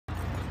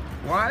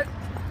What?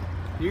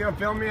 You gonna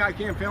film me? I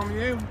can't film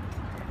you?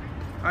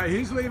 All right,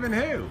 who's leaving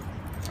who?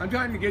 I'm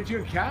trying to get you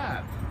a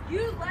cab.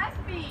 You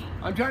left me.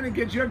 I'm trying to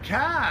get you a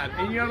cab,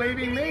 No, and you're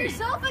leaving me.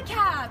 Yourself a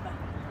cab.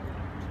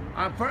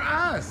 For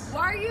us.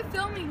 Why are you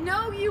filming?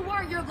 No, you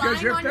weren't. You're lying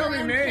You're on your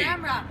filming own me.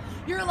 camera.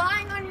 You're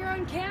lying on your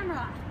own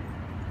camera.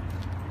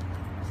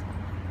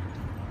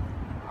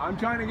 I'm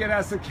trying to get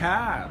us a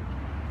cab.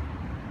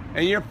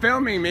 And you're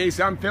filming me,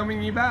 so I'm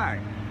filming you back.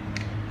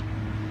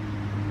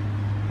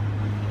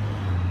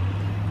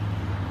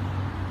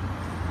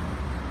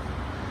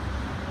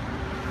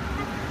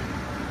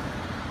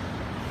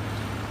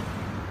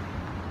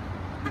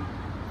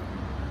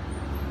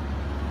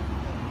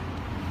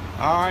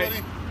 All right.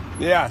 Ready?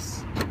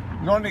 Yes.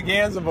 I'm going to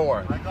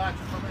Gansevoort. I got you.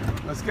 Come here.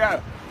 Let's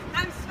go.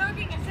 I'm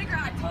smoking a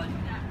cigarette. I told you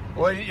that.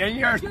 Well,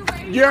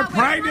 and you're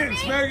pregnant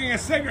smoking a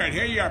cigarette.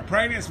 Here you are,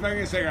 pregnant smoking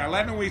a cigarette.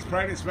 11 weeks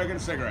pregnant smoking a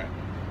cigarette.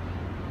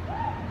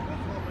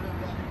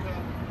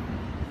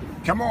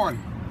 Come on.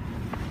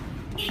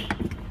 Do you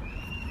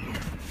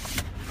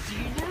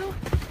know?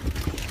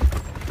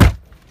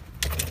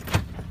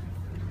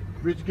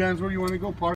 Rich Guns, where you want to go? Park.